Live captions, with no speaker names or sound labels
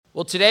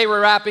Well, today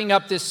we're wrapping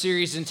up this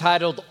series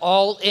entitled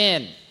All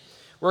In,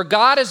 where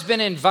God has been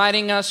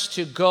inviting us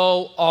to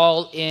go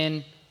all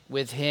in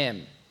with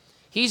Him.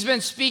 He's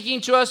been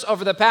speaking to us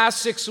over the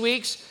past 6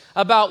 weeks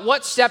about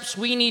what steps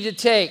we need to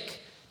take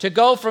to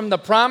go from the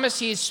promise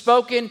He's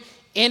spoken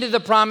into the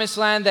promised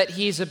land that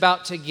He's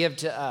about to give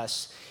to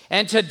us.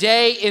 And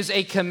today is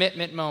a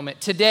commitment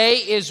moment. Today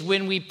is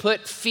when we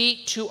put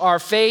feet to our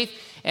faith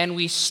and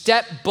we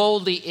step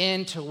boldly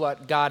into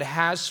what God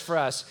has for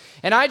us.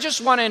 And I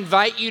just want to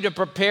invite you to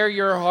prepare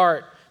your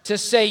heart to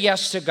say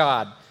yes to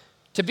God,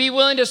 to be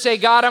willing to say,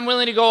 God, I'm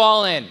willing to go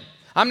all in.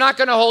 I'm not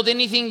going to hold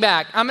anything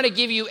back. I'm going to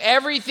give you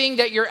everything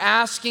that you're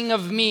asking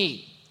of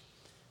me.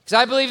 Because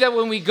I believe that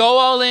when we go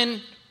all in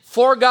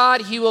for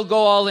God, He will go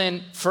all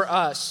in for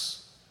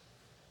us.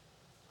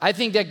 I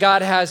think that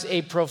God has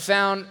a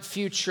profound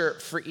future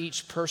for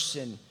each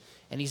person,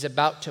 and He's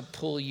about to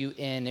pull you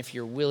in if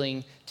you're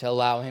willing to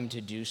allow Him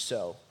to do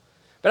so.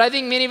 But I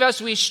think many of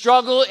us, we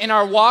struggle in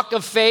our walk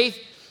of faith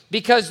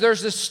because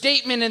there's a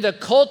statement in the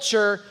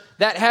culture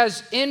that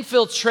has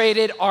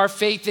infiltrated our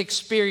faith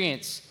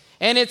experience.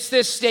 And it's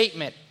this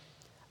statement: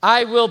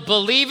 I will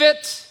believe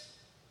it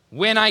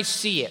when I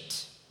see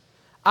it.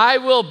 I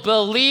will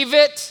believe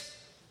it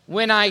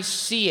when I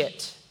see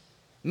it.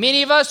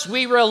 Many of us,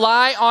 we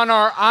rely on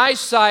our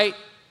eyesight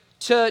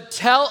to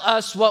tell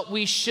us what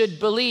we should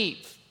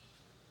believe.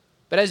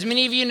 But as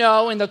many of you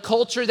know, in the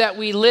culture that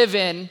we live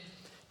in,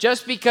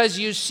 just because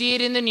you see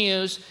it in the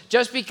news,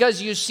 just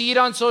because you see it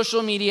on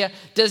social media,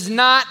 does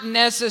not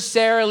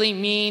necessarily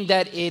mean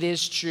that it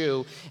is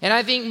true. And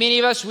I think many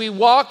of us, we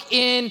walk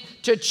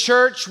into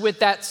church with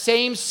that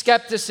same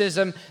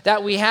skepticism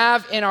that we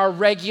have in our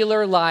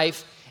regular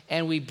life,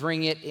 and we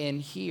bring it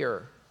in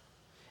here.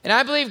 And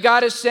I believe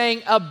God is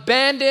saying,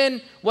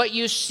 abandon what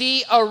you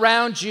see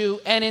around you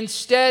and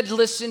instead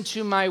listen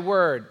to my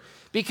word.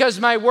 Because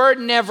my word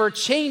never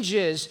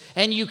changes,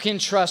 and you can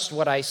trust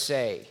what I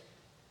say.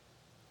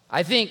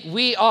 I think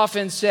we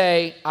often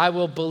say, I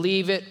will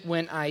believe it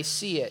when I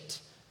see it.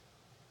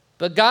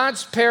 But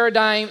God's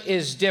paradigm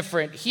is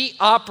different. He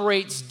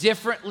operates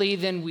differently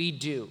than we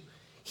do.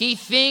 He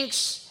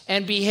thinks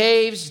and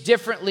behaves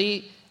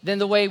differently than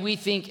the way we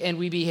think and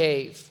we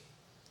behave.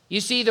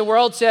 You see, the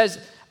world says,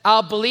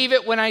 I'll believe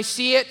it when I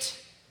see it.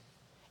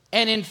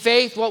 And in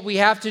faith, what we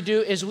have to do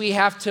is we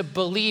have to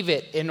believe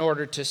it in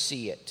order to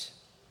see it.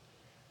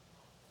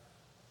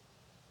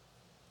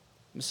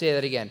 Let me say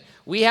that again.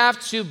 We have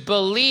to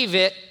believe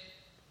it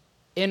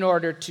in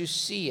order to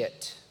see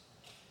it.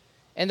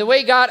 And the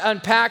way God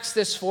unpacks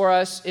this for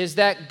us is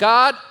that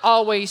God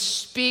always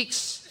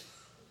speaks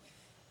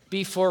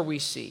before we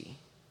see.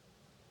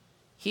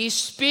 He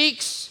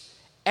speaks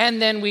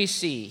and then we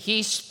see.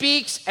 He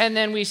speaks and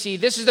then we see.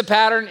 This is the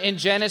pattern in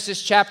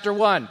Genesis chapter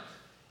 1.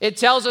 It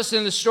tells us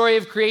in the story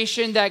of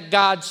creation that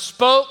God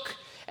spoke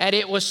and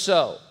it was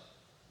so.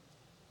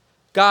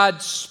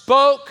 God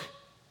spoke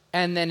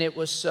and then it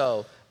was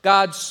so.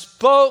 God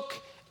spoke,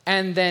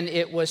 and then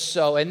it was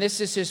so. And this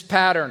is His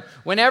pattern.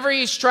 Whenever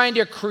He's trying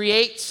to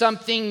create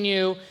something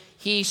new,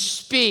 He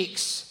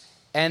speaks,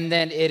 and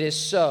then it is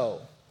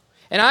so.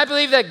 And I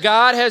believe that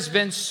God has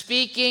been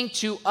speaking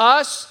to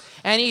us,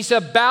 and He's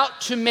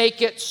about to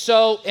make it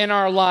so in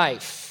our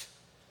life.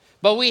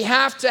 But we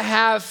have to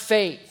have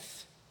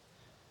faith.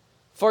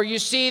 For you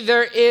see,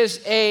 there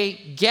is a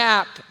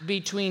gap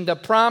between the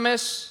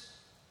promise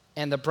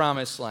and the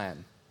promised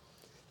land.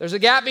 There's a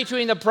gap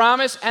between the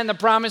promise and the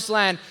promised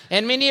land.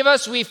 And many of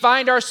us, we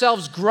find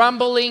ourselves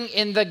grumbling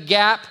in the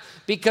gap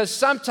because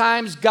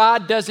sometimes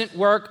God doesn't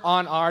work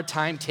on our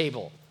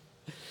timetable.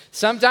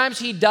 Sometimes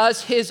He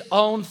does His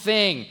own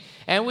thing.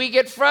 And we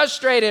get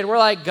frustrated. We're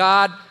like,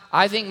 God,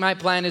 I think my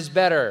plan is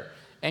better.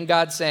 And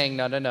God's saying,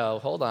 no,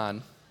 hold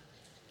on.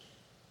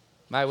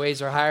 My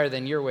ways are higher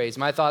than your ways.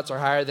 My thoughts are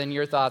higher than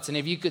your thoughts. And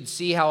if you could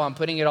see how I'm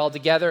putting it all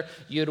together,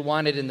 you'd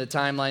want it in the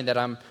timeline that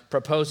I'm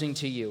proposing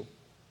to you.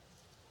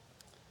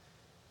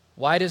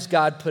 Why does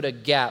God put a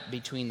gap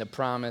between the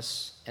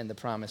promise and the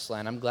promised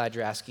land? I'm glad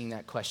you're asking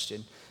that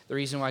question. The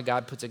reason why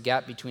God puts a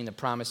gap between the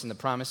promise and the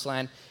promised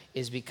land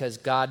is because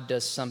God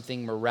does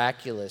something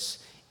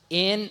miraculous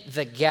in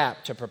the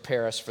gap to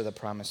prepare us for the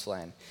promised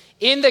land.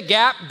 In the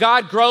gap,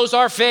 God grows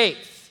our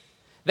faith.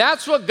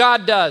 That's what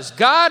God does.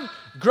 God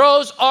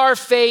grows our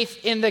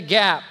faith in the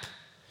gap.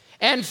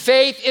 And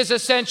faith is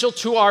essential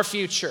to our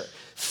future.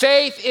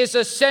 Faith is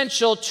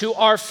essential to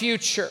our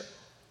future.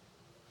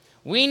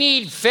 We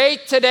need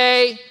faith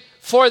today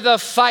for the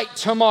fight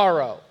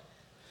tomorrow.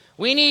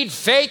 We need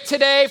faith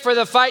today for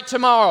the fight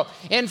tomorrow.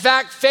 In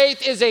fact,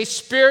 faith is a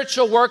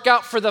spiritual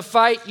workout for the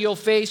fight you'll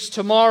face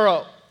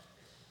tomorrow.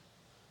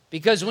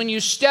 Because when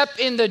you step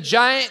into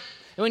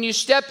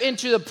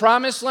the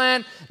promised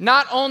land,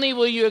 not only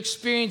will you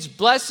experience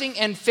blessing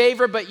and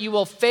favor, but you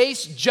will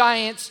face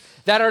giants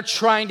that are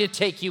trying to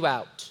take you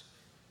out.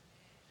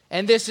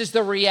 And this is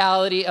the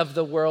reality of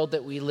the world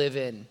that we live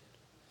in.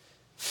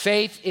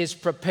 Faith is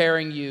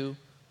preparing you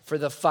for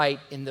the fight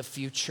in the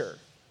future.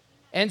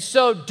 And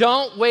so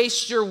don't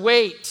waste your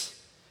wait.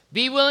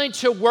 Be willing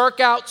to work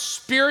out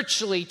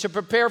spiritually to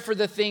prepare for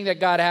the thing that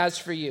God has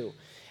for you.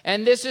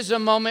 And this is a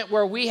moment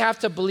where we have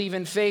to believe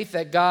in faith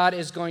that God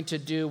is going to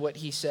do what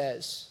he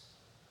says.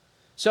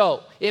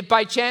 So, if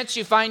by chance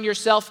you find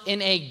yourself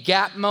in a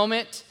gap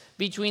moment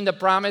between the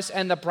promise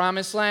and the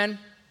promised land,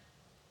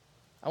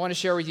 I want to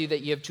share with you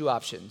that you have two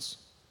options.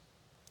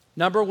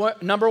 Number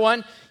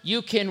one,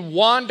 you can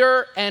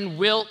wander and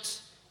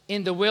wilt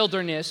in the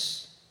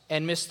wilderness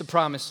and miss the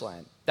promised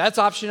land. That's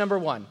option number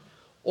one.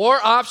 Or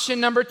option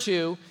number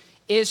two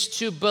is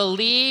to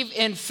believe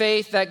in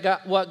faith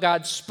that what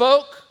God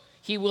spoke,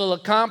 he will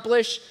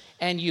accomplish,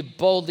 and you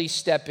boldly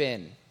step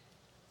in.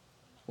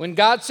 When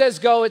God says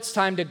go, it's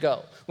time to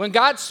go. When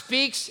God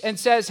speaks and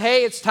says,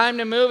 hey, it's time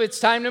to move, it's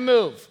time to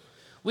move.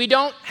 We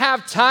don't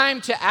have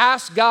time to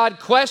ask God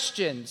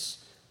questions.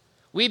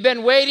 We've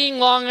been waiting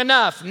long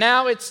enough.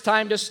 Now it's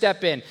time to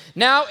step in.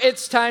 Now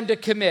it's time to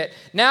commit.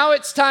 Now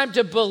it's time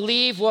to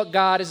believe what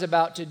God is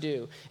about to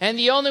do. And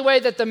the only way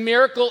that the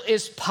miracle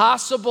is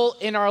possible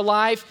in our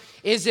life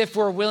is if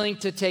we're willing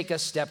to take a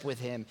step with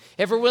him.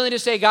 If we're willing to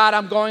say, God,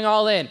 I'm going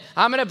all in.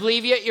 I'm going to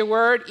believe you at your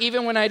word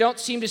even when I don't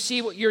seem to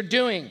see what you're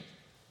doing.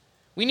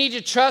 We need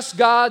to trust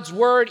God's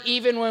word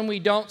even when we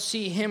don't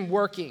see him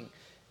working.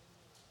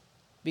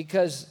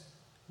 Because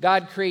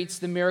God creates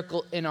the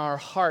miracle in our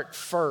heart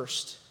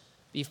first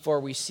before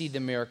we see the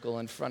miracle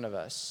in front of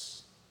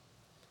us.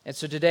 And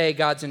so today,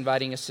 God's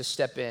inviting us to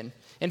step in.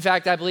 In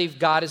fact, I believe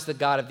God is the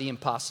God of the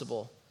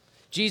impossible.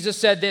 Jesus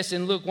said this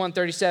in Luke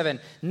 1:37,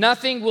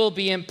 nothing will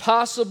be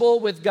impossible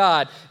with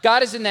God.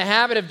 God is in the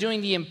habit of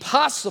doing the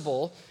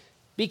impossible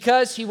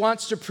because he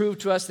wants to prove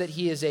to us that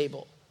he is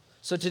able.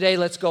 So today,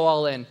 let's go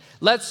all in.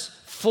 Let's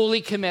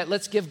fully commit.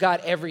 Let's give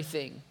God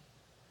everything.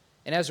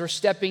 And as we're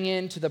stepping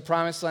into the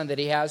promised land that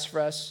he has for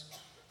us,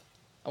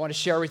 I want to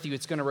share with you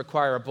it's going to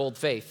require a bold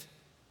faith.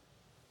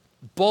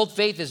 Bold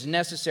faith is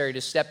necessary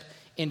to step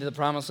into the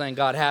promised land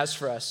God has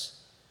for us.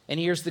 And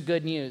here's the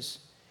good news.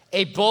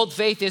 A bold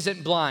faith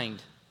isn't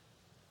blind.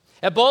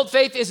 A bold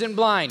faith isn't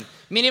blind.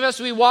 Many of us,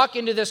 we walk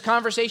into this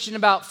conversation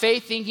about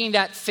faith thinking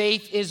that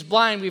faith is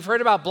blind. We've heard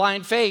about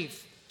blind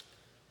faith.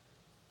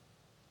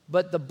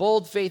 But the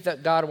bold faith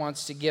that God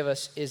wants to give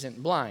us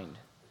isn't blind.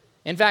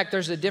 In fact,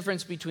 there's a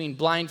difference between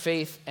blind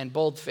faith and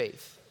bold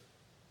faith.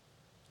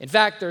 In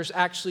fact, there's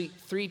actually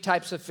three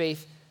types of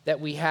faith that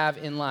we have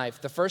in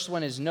life. The first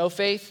one is no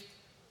faith,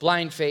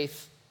 blind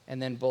faith, and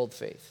then bold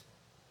faith.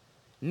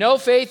 No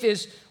faith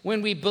is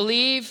when we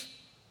believe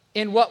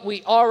in what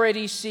we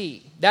already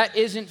see. That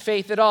isn't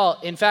faith at all.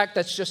 In fact,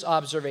 that's just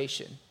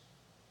observation.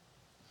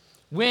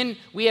 When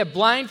we have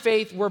blind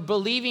faith, we're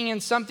believing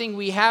in something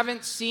we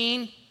haven't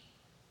seen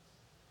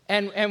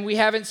and we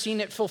haven't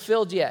seen it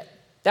fulfilled yet.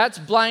 That's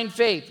blind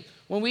faith.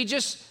 When we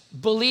just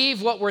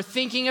believe what we're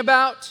thinking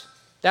about,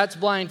 that's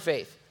blind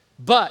faith.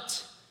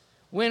 But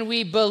when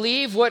we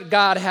believe what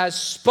God has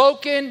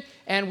spoken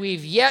and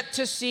we've yet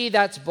to see,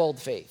 that's bold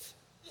faith.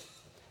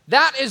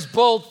 That is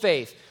bold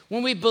faith.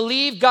 When we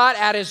believe God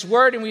at his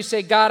word and we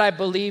say, God, I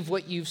believe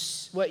what you've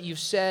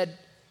said,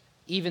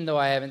 even though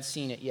I haven't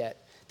seen it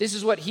yet. This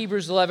is what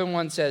Hebrews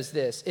 11:1 says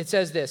this. It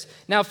says this,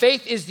 now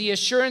faith is the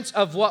assurance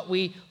of what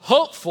we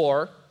hope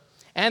for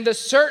and the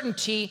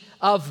certainty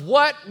of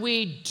what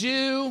we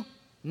do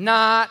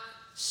not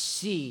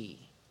see.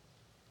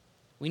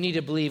 We need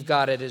to believe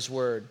God at his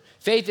word.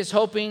 Faith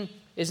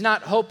is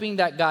not hoping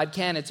that God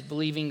can, it's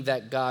believing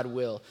that God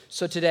will.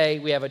 So today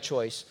we have a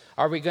choice.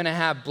 Are we going to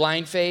have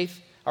blind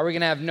faith? Are we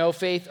going to have no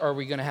faith? Or are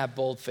we going to have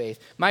bold faith?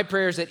 My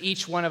prayer is that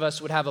each one of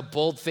us would have a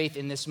bold faith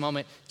in this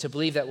moment to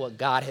believe that what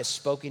God has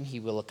spoken, he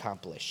will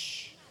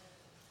accomplish.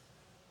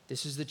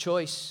 This is the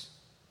choice.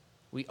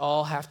 We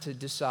all have to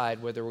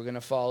decide whether we're going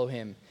to follow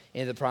him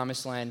into the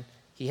promised land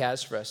he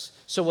has for us.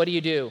 So what do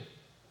you do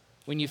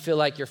when you feel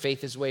like your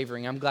faith is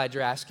wavering? I'm glad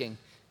you're asking.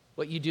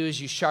 What you do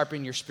is you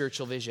sharpen your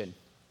spiritual vision.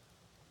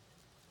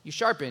 You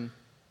sharpen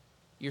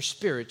your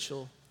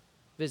spiritual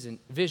vision.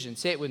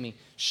 Say it with me.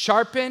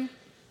 Sharpen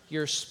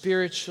your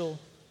spiritual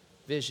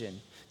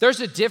vision. There's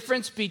a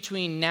difference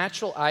between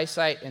natural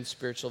eyesight and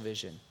spiritual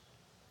vision.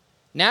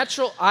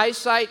 Natural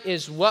eyesight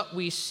is what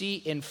we see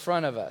in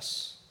front of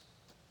us.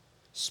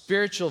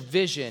 Spiritual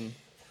vision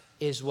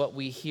is what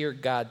we hear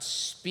God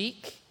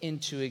speak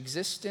into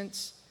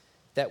existence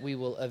that we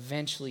will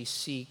eventually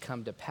see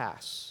come to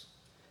pass.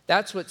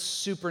 That's what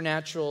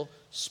supernatural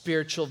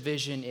spiritual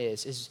vision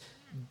is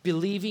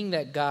believing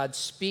that God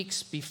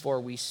speaks before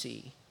we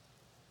see.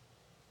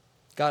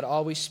 God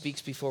always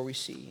speaks before we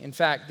see. In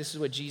fact, this is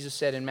what Jesus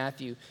said in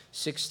Matthew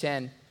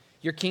 6:10.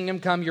 Your kingdom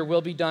come, your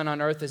will be done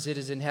on earth as it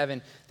is in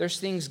heaven. There's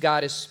things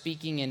God is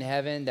speaking in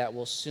heaven that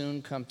will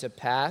soon come to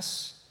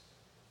pass.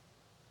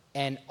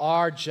 And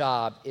our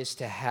job is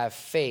to have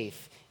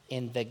faith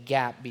in the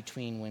gap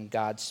between when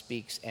God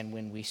speaks and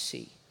when we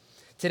see.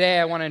 Today,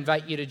 I want to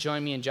invite you to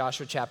join me in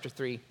Joshua chapter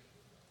 3.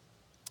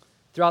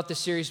 Throughout this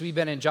series, we've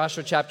been in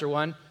Joshua chapter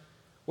 1,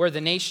 where the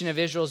nation of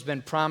Israel has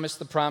been promised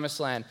the promised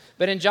land.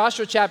 But in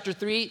Joshua chapter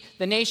 3,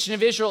 the nation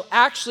of Israel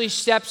actually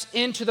steps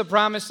into the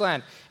promised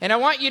land. And I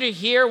want you to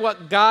hear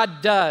what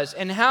God does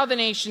and how the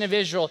nation of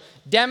Israel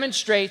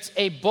demonstrates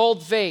a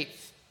bold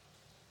faith.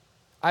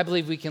 I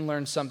believe we can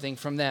learn something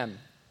from them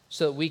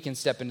so that we can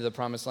step into the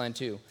promised land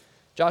too.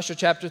 Joshua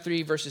chapter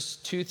 3, verses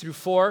 2 through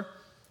 4.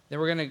 Then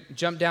we're going to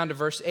jump down to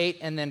verse 8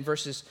 and then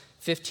verses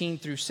 15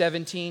 through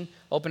 17.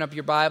 Open up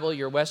your Bible,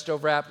 your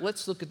Westover app.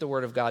 Let's look at the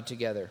Word of God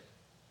together.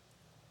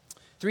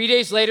 3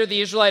 days later,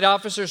 the Israelite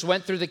officers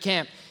went through the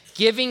camp,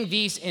 giving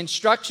these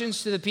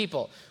instructions to the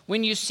people.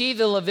 When you see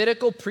the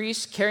Levitical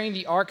priests carrying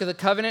the Ark of the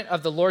Covenant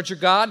of the Lord your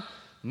God,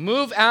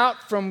 move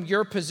out from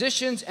your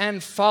positions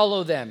and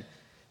follow them.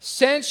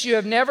 Since you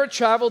have never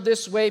traveled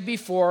this way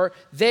before,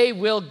 they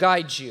will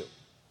guide you.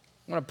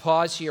 I'm going to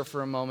pause here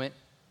for a moment.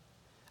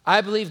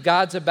 I believe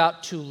God's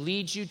about to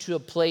lead you to a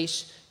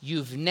place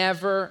you've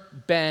never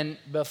been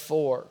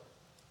before.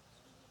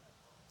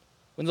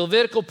 When the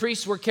Levitical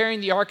priests were carrying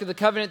the Ark of the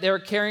Covenant, they were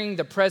carrying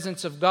the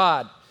presence of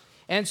God.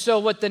 And so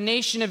what the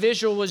nation of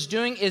Israel was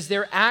doing is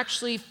they're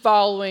actually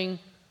following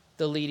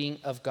the leading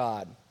of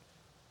God.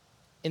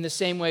 In the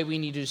same way, we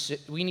need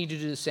to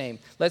do the same.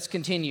 Let's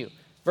continue.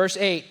 Verse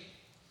 8.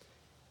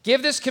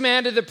 Give this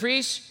command to the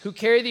priests who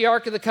carry the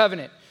Ark of the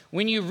Covenant.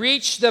 When you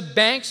reach the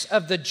banks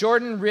of the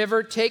Jordan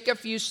River, take a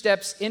few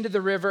steps into the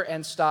river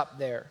and stop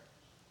there.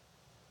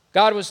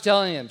 God was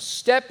telling them,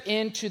 step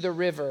into the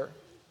river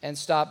and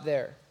stop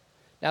there.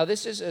 Now,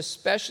 this is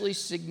especially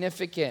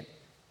significant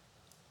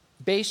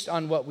based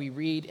on what we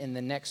read in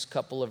the next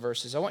couple of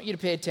verses. I want you to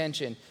pay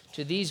attention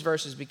to these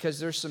verses because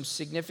there's some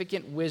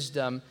significant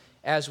wisdom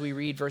as we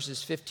read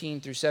verses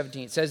 15 through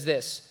 17. It says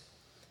this,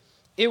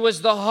 it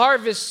was the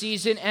harvest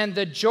season and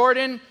the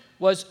Jordan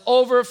was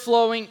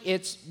overflowing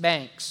its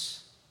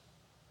banks.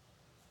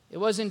 It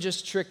wasn't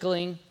just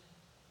trickling,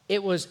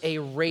 it was a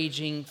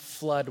raging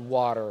flood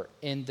water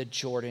in the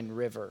Jordan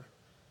River.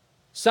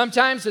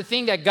 Sometimes the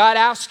thing that God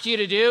asks you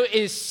to do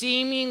is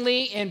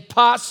seemingly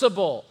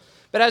impossible.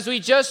 But as we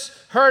just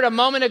heard a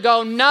moment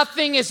ago,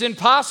 nothing is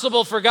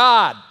impossible for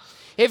God.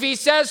 If he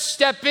says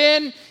step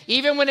in,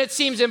 even when it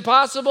seems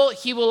impossible,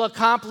 he will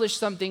accomplish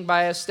something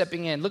by us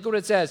stepping in. Look what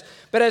it says.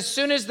 But as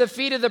soon as the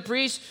feet of the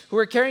priests who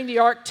were carrying the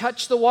ark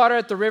touched the water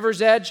at the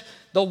river's edge,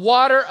 the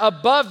water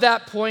above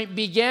that point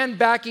began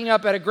backing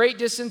up at a great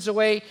distance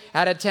away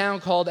at a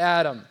town called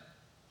Adam.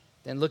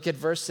 Then look at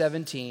verse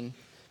 17.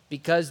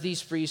 Because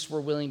these priests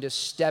were willing to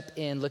step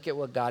in, look at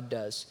what God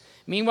does.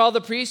 Meanwhile, the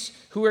priests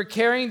who were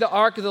carrying the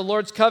ark of the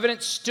Lord's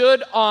covenant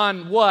stood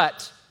on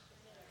what?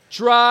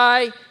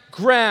 Dry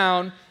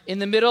ground in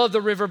the middle of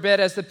the riverbed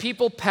as the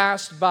people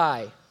passed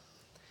by.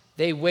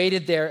 They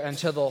waited there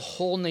until the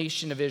whole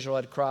nation of Israel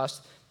had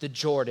crossed the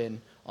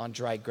Jordan on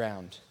dry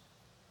ground.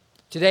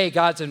 Today,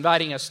 God's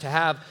inviting us to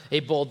have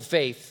a bold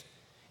faith.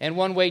 And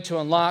one way to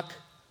unlock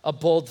a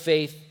bold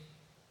faith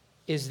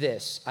is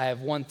this. I have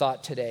one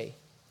thought today.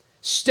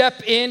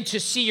 Step in to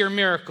see your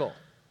miracle.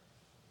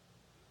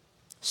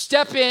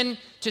 Step in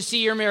to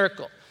see your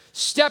miracle.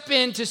 Step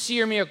in to see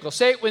your miracle.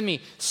 Say it with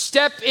me.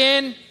 Step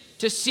in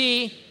to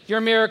see your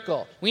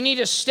miracle. We need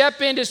to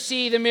step in to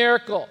see the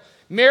miracle.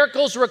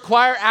 Miracles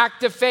require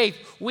active faith.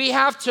 We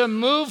have to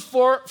move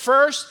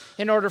first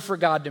in order for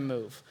God to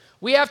move.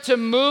 We have to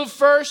move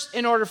first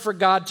in order for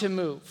God to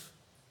move.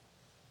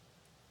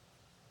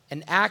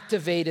 An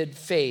activated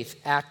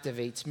faith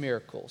activates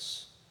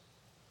miracles.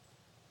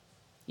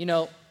 You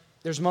know,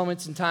 there's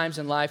moments and times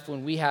in life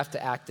when we have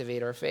to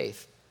activate our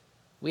faith.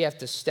 We have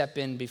to step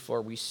in before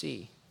we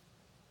see.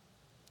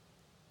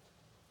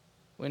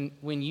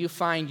 When you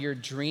find your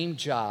dream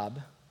job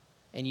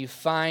and you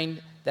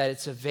find that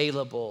it's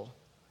available,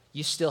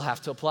 you still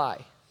have to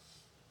apply.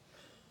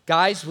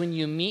 Guys, when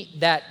you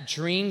meet that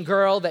dream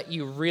girl that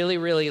you really,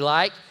 really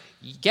like,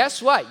 guess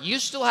what? You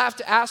still have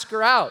to ask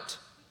her out.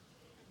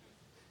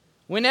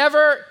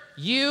 Whenever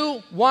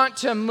you want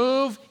to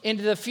move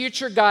into the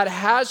future God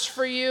has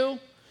for you,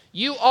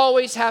 you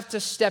always have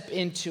to step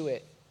into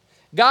it.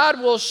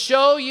 God will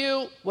show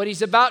you what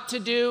he's about to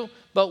do,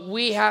 but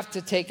we have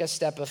to take a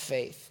step of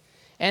faith.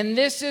 And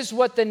this is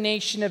what the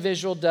nation of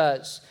Israel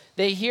does.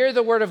 They hear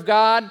the word of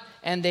God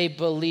and they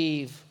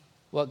believe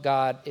what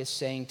God is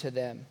saying to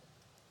them.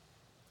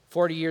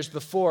 40 years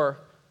before,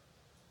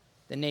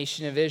 the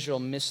nation of Israel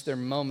missed their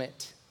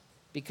moment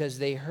because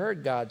they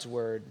heard God's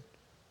word,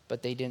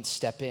 but they didn't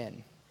step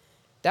in.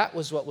 That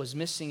was what was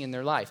missing in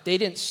their life. They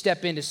didn't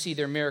step in to see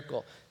their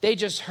miracle. They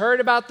just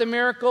heard about the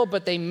miracle,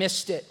 but they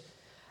missed it.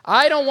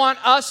 I don't want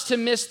us to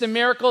miss the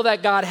miracle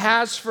that God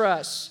has for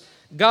us.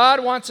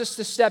 God wants us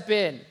to step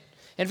in.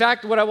 In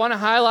fact, what I want to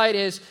highlight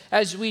is,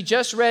 as we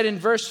just read in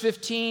verse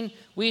 15,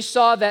 we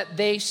saw that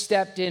they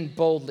stepped in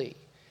boldly.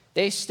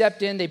 They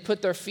stepped in, they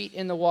put their feet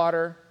in the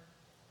water,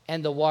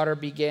 and the water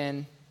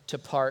began to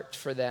part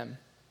for them.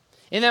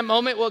 In that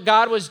moment, what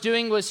God was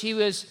doing was he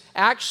was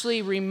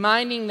actually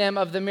reminding them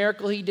of the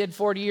miracle he did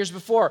 40 years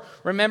before.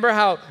 Remember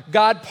how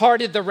God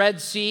parted the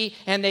Red Sea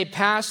and they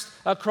passed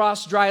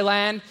across dry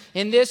land?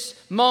 In this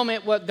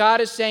moment, what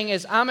God is saying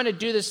is, I'm going to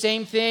do the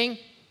same thing,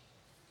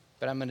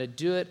 but I'm going to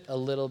do it a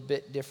little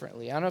bit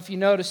differently. I don't know if you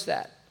noticed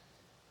that.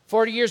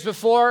 40 years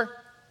before,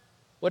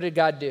 what did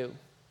God do?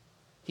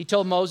 He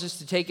told Moses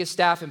to take his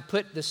staff and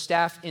put the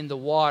staff in the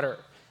water,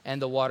 and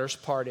the waters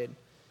parted.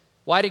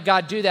 Why did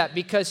God do that?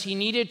 Because he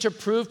needed to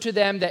prove to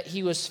them that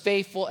he was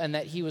faithful and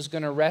that he was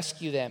going to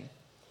rescue them.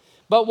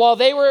 But while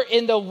they were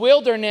in the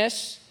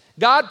wilderness,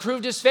 God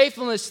proved his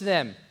faithfulness to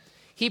them.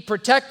 He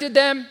protected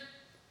them.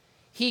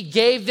 He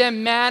gave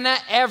them manna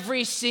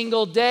every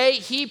single day.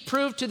 He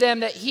proved to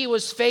them that he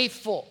was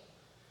faithful.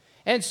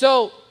 And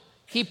so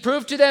he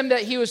proved to them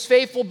that he was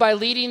faithful by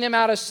leading them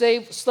out of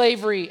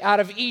slavery, out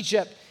of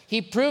Egypt.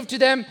 He proved to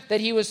them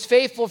that he was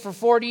faithful for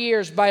 40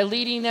 years by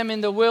leading them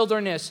in the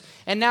wilderness.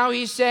 And now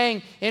he's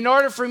saying, in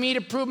order for me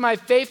to prove my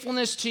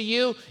faithfulness to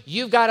you,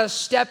 you've got to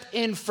step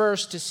in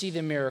first to see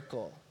the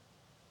miracle.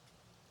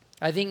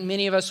 I think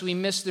many of us, we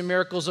miss the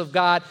miracles of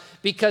God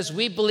because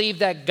we believe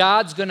that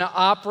God's going to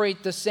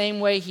operate the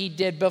same way he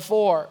did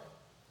before.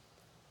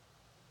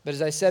 But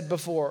as I said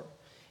before,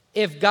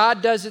 if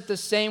God does it the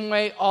same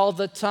way all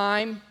the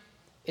time,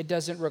 it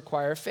doesn't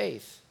require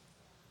faith.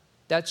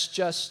 That's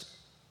just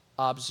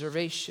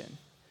observation.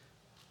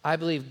 I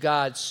believe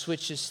God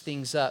switches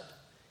things up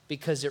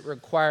because it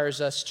requires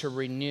us to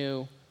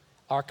renew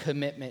our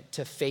commitment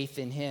to faith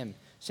in him.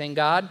 Saying,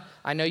 God,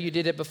 I know you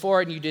did it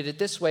before and you did it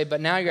this way,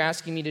 but now you're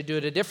asking me to do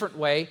it a different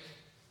way.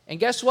 And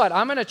guess what?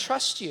 I'm going to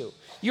trust you.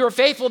 You were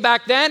faithful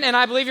back then, and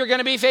I believe you're going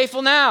to be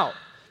faithful now.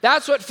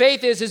 That's what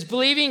faith is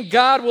believing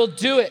God will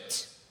do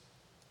it.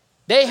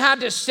 They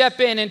had to step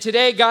in, and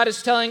today God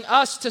is telling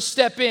us to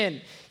step in.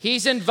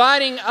 He's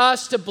inviting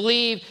us to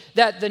believe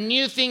that the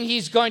new thing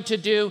he's going to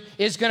do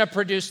is going to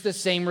produce the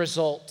same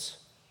result.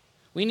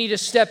 We need to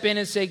step in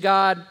and say,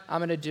 God, I'm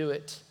going to do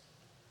it.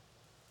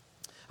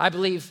 I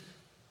believe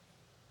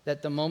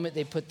that the moment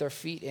they put their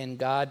feet in,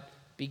 God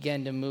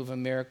began to move a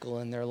miracle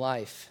in their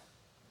life.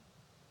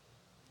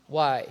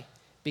 Why?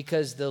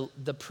 Because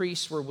the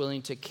priests were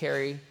willing to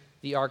carry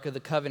the Ark of the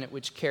Covenant,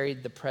 which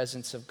carried the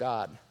presence of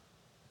God.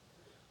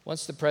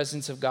 Once the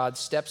presence of God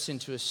steps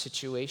into a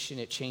situation,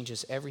 it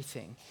changes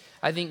everything.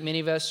 I think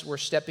many of us, we're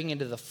stepping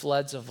into the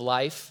floods of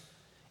life,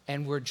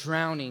 and we're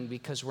drowning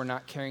because we're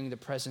not carrying the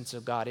presence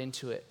of God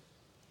into it.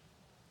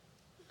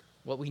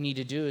 What we need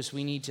to do is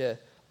we need to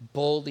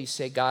boldly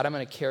say, God, I'm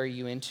going to carry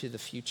you into the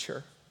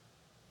future.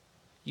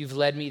 You've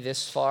led me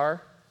this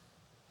far,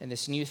 and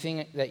this new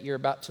thing that you're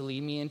about to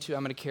lead me into,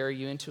 I'm going to carry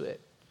you into it.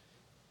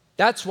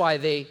 That's why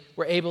they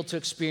were able to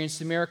experience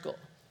the miracle.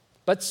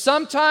 But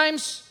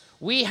sometimes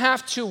we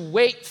have to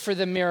wait for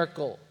the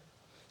miracle.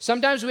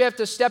 Sometimes we have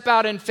to step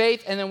out in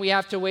faith, and then we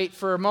have to wait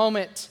for a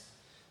moment.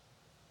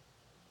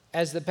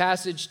 As the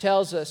passage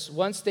tells us,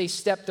 once they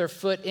stepped their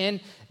foot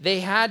in, they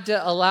had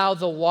to allow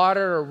the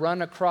water to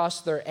run across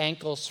their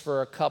ankles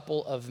for a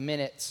couple of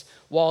minutes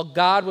while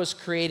God was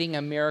creating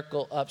a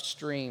miracle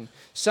upstream.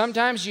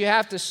 Sometimes you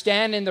have to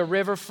stand in the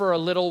river for a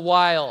little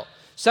while.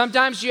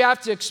 Sometimes you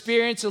have to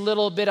experience a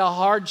little bit of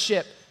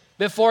hardship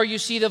before you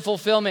see the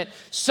fulfillment.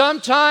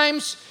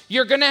 Sometimes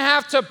you're going to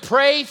have to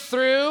pray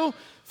through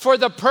for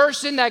the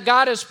person that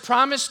God has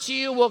promised to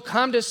you will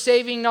come to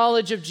saving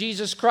knowledge of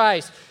Jesus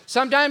Christ.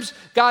 Sometimes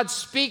God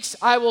speaks,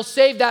 I will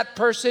save that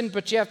person,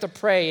 but you have to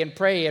pray and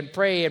pray and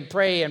pray and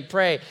pray and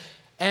pray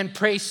and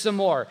pray some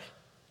more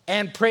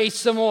and pray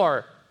some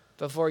more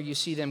before you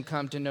see them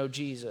come to know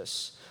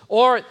Jesus.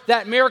 Or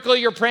that miracle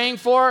you're praying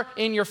for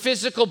in your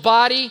physical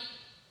body,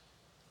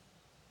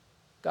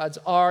 God's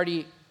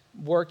already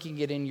working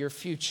it in your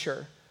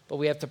future. But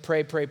we have to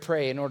pray, pray,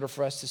 pray in order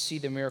for us to see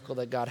the miracle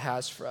that God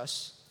has for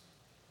us.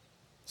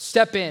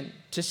 Step in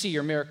to see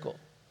your miracle.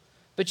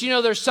 But you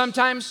know, there's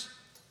sometimes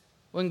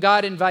when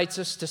God invites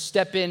us to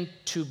step in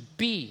to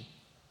be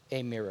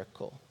a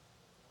miracle.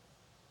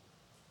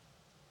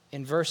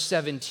 In verse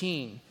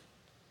 17,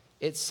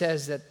 it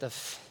says that the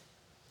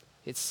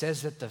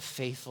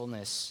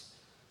faithfulness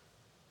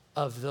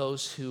of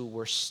those who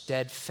were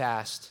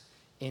steadfast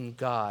in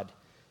God,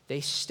 they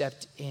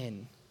stepped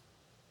in.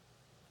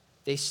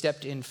 They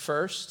stepped in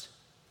first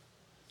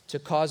to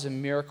cause a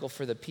miracle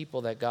for the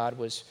people that God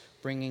was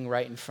bringing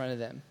right in front of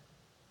them.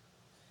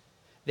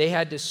 They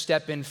had to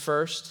step in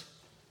first,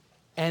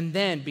 and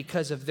then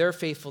because of their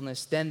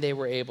faithfulness, then they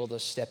were able to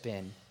step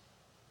in.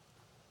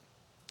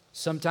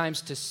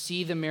 Sometimes to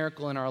see the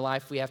miracle in our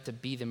life, we have to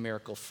be the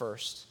miracle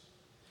first.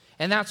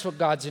 And that's what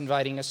God's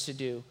inviting us to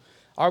do.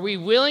 Are we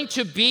willing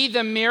to be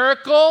the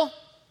miracle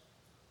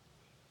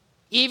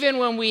even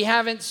when we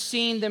haven't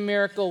seen the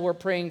miracle we're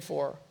praying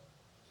for?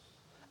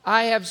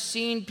 I have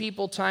seen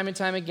people time and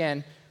time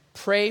again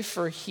pray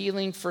for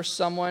healing for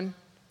someone,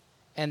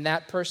 and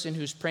that person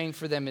who's praying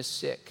for them is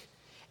sick.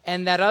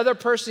 And that other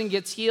person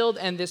gets healed,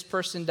 and this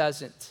person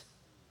doesn't.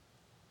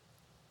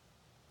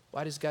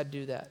 Why does God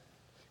do that?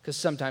 Because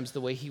sometimes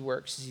the way he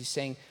works is he's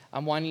saying,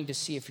 I'm wanting to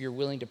see if you're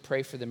willing to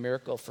pray for the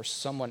miracle for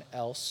someone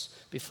else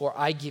before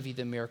I give you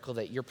the miracle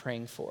that you're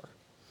praying for.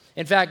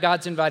 In fact,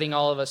 God's inviting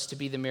all of us to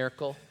be the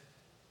miracle.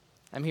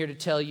 I'm here to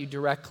tell you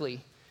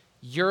directly,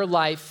 your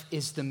life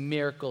is the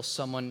miracle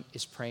someone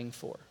is praying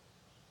for.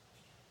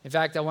 In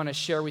fact, I want to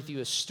share with you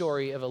a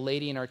story of a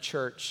lady in our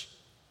church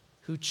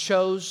who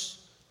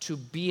chose to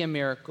be a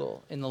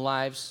miracle in the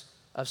lives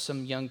of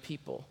some young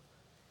people.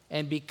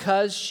 And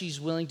because she's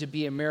willing to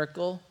be a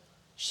miracle,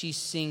 she's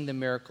seeing the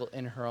miracle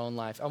in her own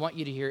life. I want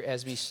you to hear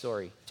Esme's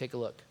story. Take a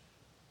look.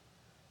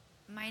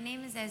 My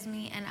name is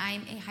Esme, and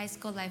I'm a high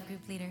school life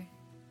group leader.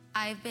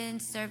 I've been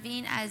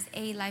serving as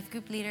a life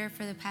group leader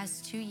for the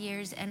past 2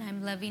 years, and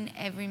I'm loving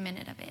every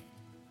minute of it.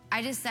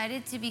 I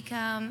decided to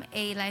become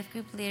a life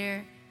group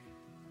leader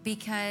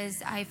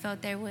because I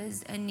felt there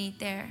was a need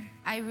there.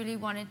 I really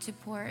wanted to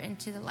pour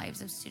into the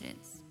lives of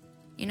students.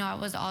 I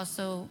was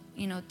also,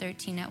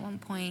 13 at one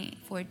point,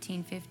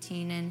 14,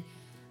 15,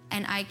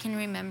 and I can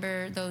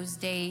remember those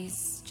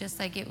days just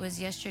like it was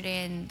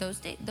yesterday, and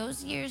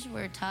those years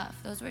were tough.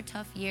 Those were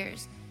tough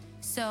years.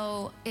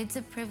 So it's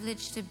a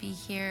privilege to be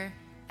here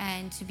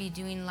and to be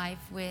doing life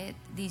with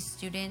these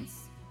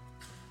students.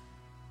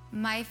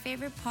 My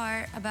favorite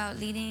part about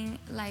leading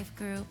life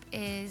group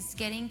is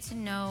getting to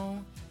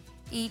know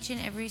each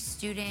and every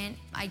student.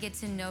 I get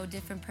to know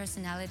different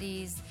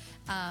personalities,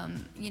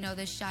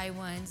 the shy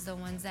ones, the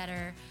ones that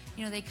are,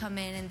 they come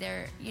in and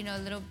they're, a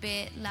little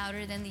bit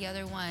louder than the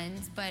other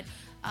ones, but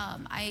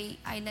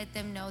I let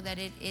them know that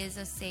it is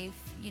a safe,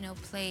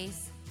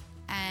 place,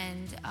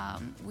 and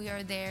we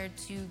are there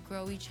to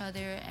grow each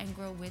other and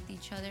grow with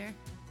each other.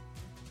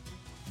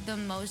 The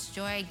most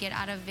joy I get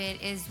out of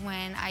it is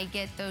when I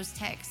get those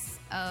texts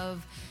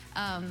of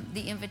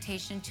the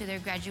invitation to their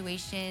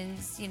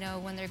graduations,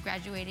 when they're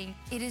graduating.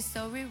 It is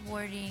so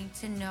rewarding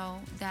to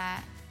know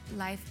that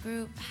Life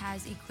Group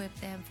has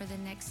equipped them for the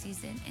next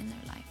season in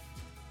their life.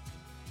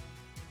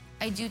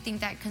 I do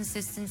think that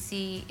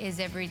consistency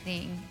is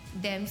everything.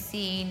 Them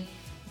seeing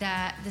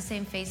that the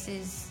same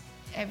faces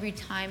every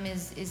time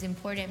is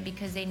important,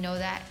 because they know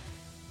that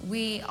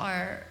we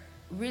are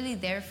really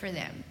there for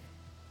them.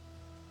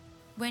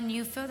 When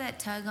you feel that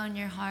tug on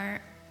your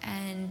heart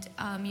and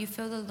you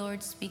feel the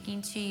Lord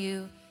speaking to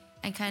you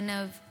and kind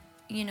of,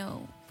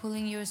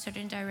 pulling you a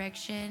certain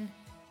direction,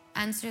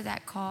 answer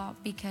that call,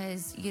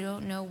 because you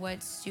don't know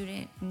what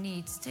student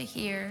needs to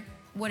hear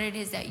what it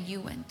is that you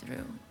went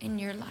through in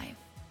your life.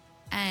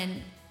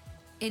 And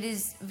it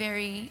is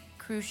very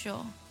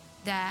crucial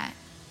that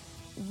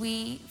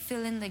we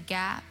fill in the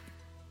gap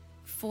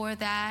for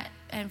that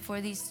and for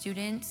these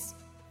students.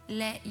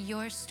 Let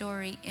your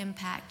story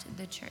impact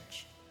the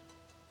church.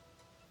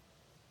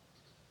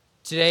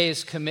 Today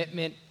is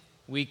commitment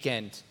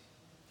weekend.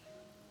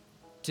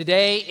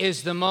 Today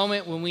is the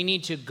moment when we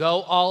need to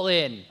go all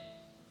in,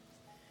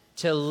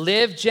 to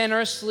live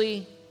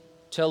generously,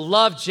 to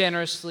love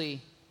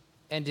generously,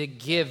 and to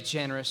give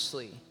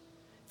generously.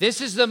 This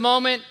is the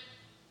moment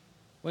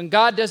when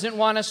God doesn't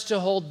want us to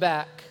hold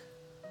back.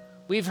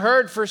 We've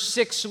heard for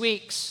 6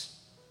 weeks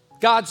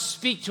God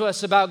speak to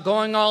us about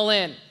going all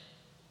in.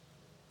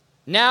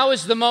 Now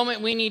is the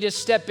moment we need to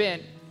step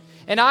in.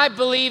 And I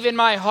believe in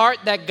my heart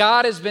that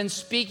God has been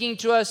speaking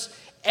to us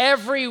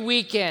every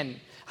weekend.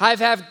 I've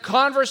had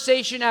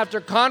conversation after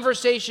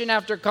conversation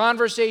after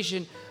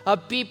conversation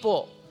of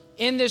people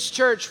in this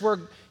church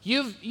where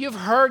you've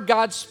heard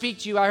God speak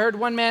to you. I heard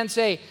one man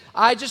say,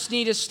 I just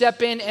need to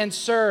step in and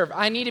serve.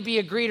 I need to be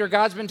a greeter.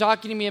 God's been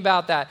talking to me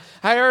about that.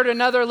 I heard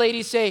another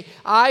lady say,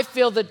 I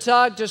feel the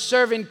tug to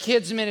serve in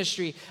kids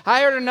ministry.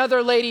 I heard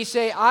another lady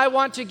say, I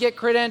want to get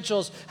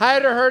credentials. I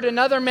heard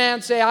another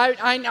man say,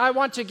 I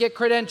want to get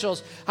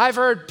credentials. I've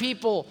heard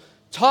people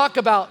talk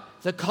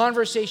about the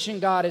conversation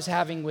God is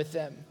having with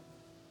them.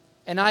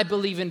 And I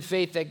believe in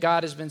faith that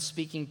God has been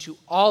speaking to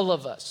all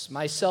of us,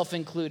 myself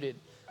included,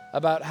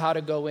 about how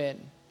to go in.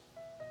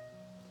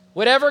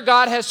 Whatever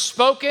God has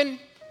spoken,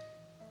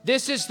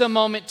 this is the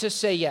moment to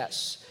say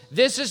yes.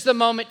 This is the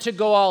moment to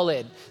go all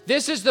in.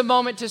 This is the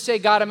moment to say,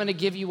 God, I'm going to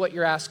give you what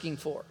you're asking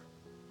for.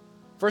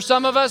 For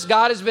some of us,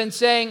 God has been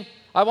saying,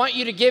 I want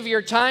you to give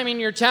your time and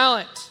your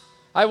talent.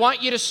 I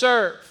want you to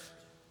serve.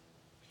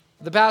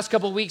 The past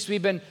couple of weeks,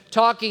 we've been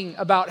talking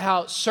about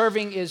how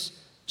serving is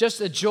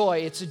just a joy.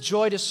 It's a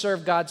joy to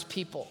serve God's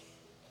people.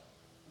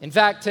 In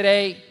fact,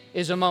 today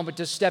is a moment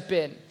to step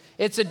in.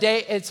 It's a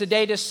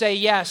day to say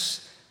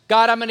yes.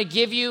 God, I'm going to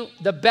give you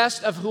the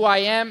best of who I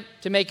am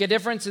to make a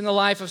difference in the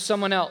life of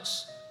someone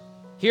else.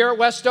 Here at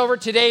Westover,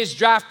 today is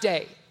draft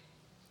day.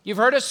 You've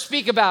heard us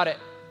speak about it.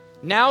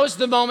 Now is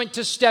the moment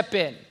to step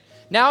in.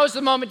 Now is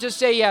the moment to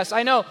say yes.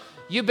 I know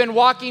you've been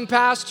walking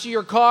past to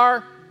your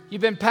car. You've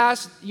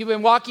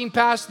been walking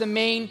past the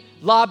main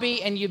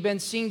lobby, and you've been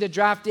seeing the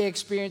draft day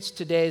experience.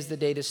 Today is the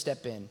day to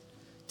step in.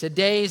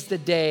 Today is the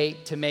day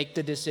to make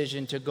the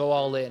decision to go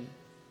all in.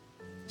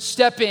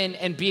 Step in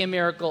and be a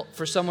miracle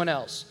for someone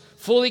else.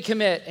 Fully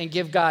commit and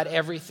give God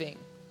everything.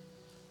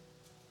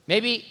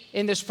 Maybe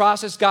in this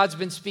process, God's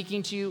been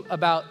speaking to you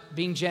about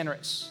being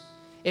generous.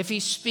 If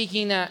he's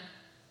speaking that,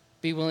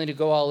 be willing to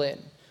go all in.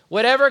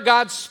 Whatever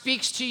God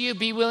speaks to you,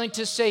 be willing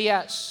to say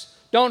yes.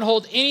 Don't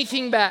hold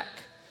anything back.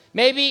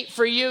 Maybe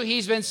for you,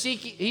 he's been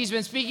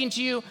speaking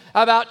to you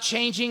about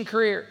changing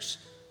careers.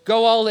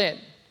 Go all in.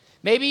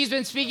 Maybe he's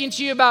been speaking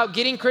to you about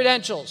getting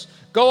credentials.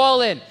 Go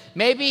all in.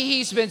 Maybe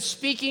he's been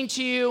speaking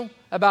to you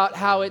about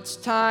how it's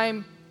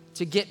time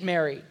to get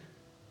married.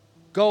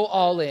 Go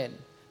all in.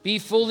 Be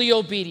fully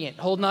obedient.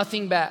 Hold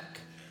nothing back.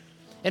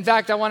 In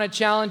fact, I want to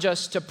challenge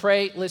us to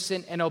pray,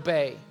 listen, and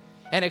obey,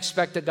 and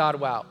expect a God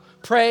wow.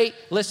 Pray,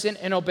 listen,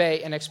 and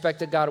obey, and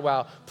expect a God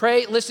wow.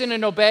 Pray, listen,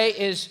 and obey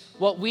is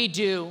what we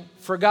do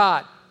for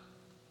God.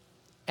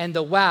 And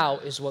the wow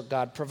is what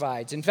God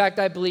provides. In fact,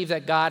 I believe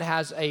that God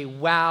has a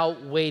wow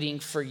waiting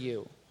for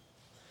you.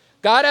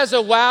 God has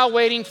a wow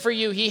waiting for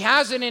you. He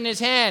has it in his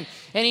hand,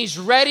 and he's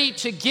ready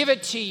to give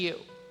it to you.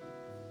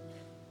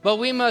 But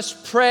we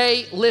must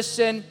pray,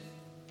 listen,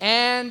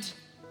 and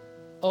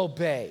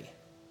obey.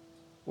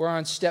 We're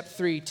on step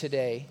 3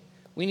 today.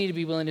 We need to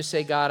be willing to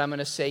say, God, I'm going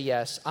to say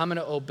yes. I'm going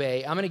to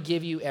obey. I'm going to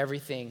give you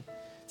everything.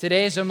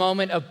 Today is a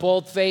moment of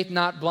bold faith,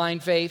 not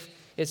blind faith.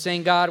 It's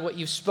saying, God, what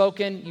you've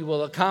spoken, you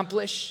will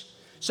accomplish.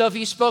 So if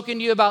he's spoken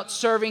to you about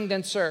serving,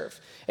 then serve.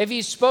 If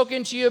he's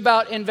spoken to you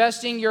about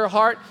investing your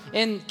heart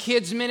in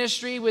kids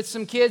ministry with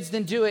some kids,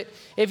 then do it.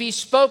 If he's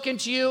spoken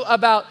to you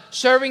about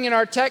serving in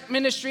our tech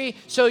ministry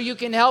so you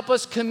can help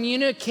us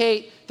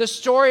communicate the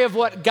story of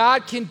what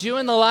God can do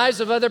in the lives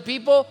of other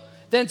people,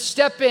 then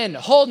step in.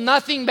 Hold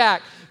nothing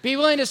back. Be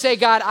willing to say,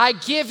 God, I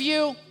give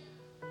you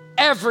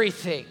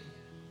everything.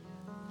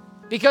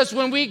 Because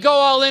when we go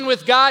all in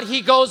with God,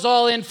 he goes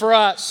all in for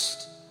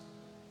us.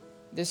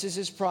 This is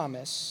his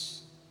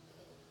promise.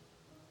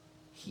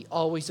 He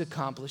always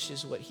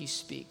accomplishes what he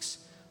speaks.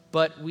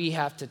 But we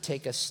have to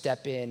take a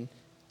step in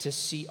to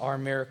see our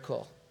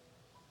miracle.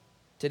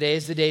 Today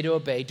is the day to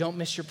obey. Don't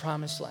miss your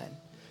promised land.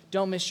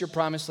 Don't miss your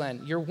promised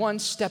land. You're one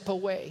step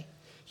away.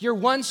 You're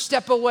one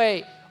step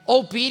away.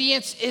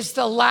 Obedience is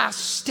the last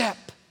step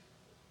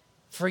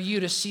for you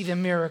to see the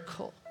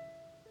miracle.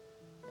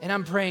 And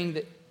I'm praying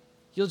that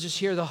you'll just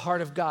hear the heart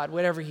of God,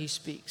 whatever he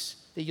speaks,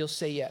 that you'll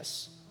say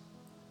yes.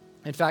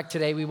 In fact,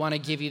 today we want to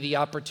give you the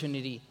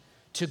opportunity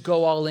to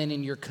go all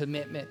in your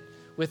commitment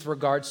with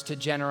regards to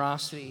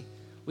generosity.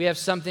 We have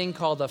something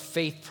called a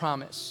faith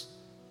promise.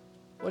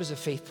 What is a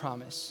faith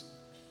promise?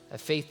 A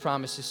faith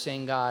promise is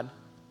saying, God,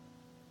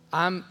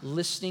 I'm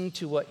listening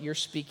to what you're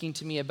speaking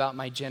to me about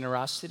my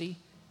generosity,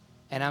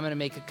 and I'm going to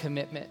make a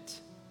commitment.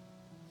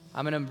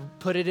 I'm going to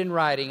put it in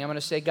writing. I'm going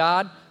to say,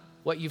 God,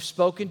 what you've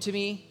spoken to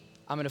me,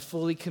 I'm going to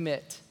fully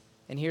commit.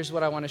 And here's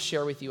what I want to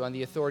share with you on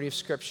the authority of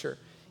Scripture.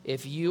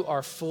 If you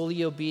are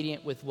fully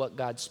obedient with what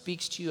God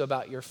speaks to you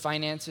about your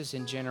finances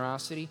and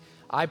generosity,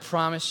 I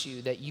promise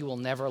you that you will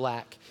never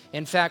lack.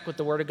 In fact, what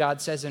the Word of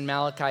God says in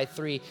Malachi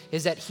 3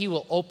 is that he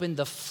will open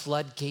the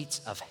floodgates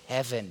of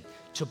heaven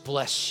to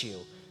bless you.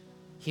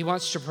 He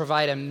wants to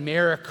provide a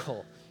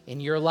miracle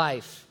in your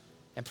life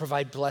and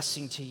provide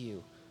blessing to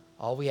you.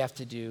 All we have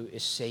to do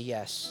is say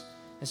yes.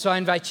 And so I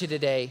invite you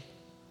today,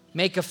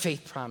 make a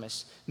faith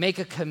promise, make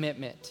a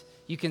commitment.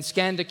 You can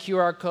scan the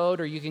QR code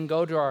or you can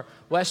go to our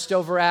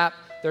Westover app.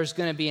 There's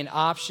going to be an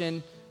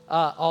option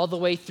all the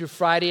way through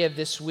Friday of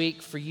this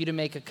week for you to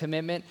make a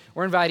commitment.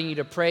 We're inviting you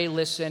to pray,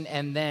 listen,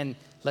 and then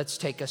let's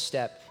take a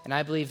step. And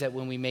I believe that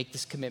when we make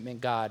this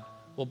commitment, God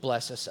will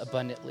bless us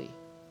abundantly.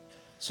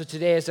 So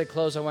today as I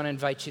close, I want to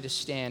invite you to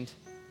stand.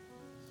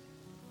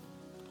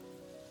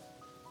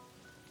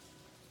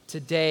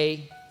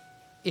 Today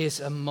is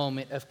a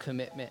moment of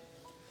commitment.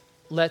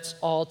 Let's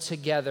all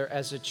together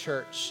as a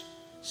church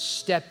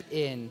step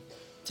in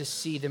to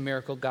see the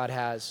miracle God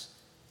has.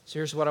 So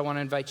here's what I want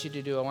to invite you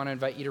to do. I want to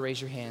invite you to raise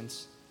your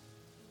hands.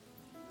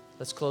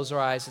 Let's close our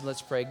eyes and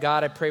let's pray.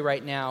 God, I pray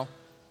right now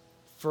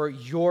for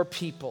your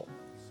people.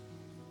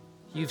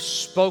 You've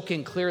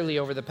spoken clearly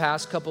over the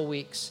past couple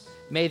weeks.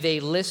 May they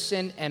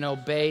listen and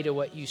obey to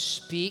what you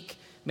speak.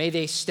 May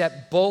they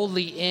step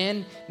boldly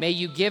in. May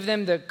you give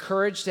them the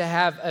courage to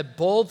have a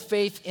bold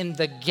faith in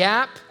the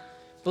gap,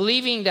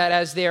 believing that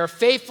as they are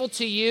faithful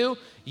to you,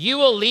 you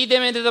will lead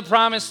them into the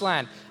promised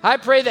land. I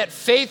pray that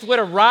faith would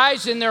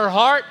arise in their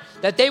heart,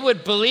 that they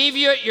would believe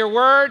you at your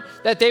word,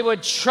 that they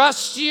would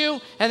trust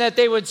you, and that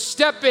they would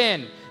step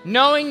in,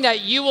 knowing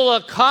that you will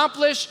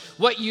accomplish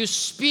what you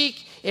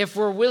speak if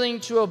we're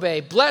willing to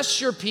obey. Bless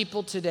your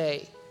people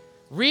today.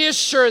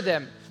 Reassure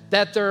them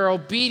that their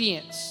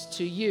obedience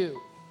to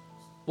you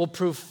will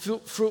prove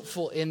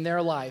fruitful in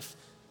their life.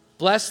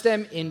 Bless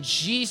them in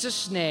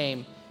Jesus'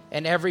 name.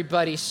 And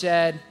everybody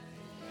said,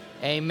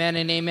 amen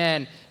and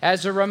amen.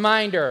 As a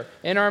reminder,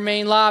 in our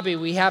main lobby,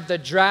 we have the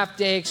draft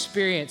day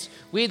experience.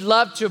 We'd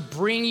love to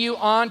bring you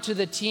on to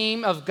the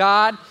team of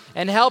God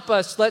and help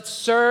us. Let's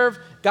serve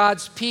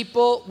God's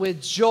people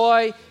with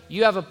joy.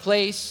 You have a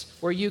place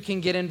where you can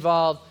get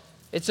involved.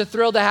 It's a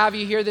thrill to have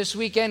you here this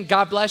weekend.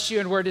 God bless you,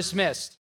 and we're dismissed.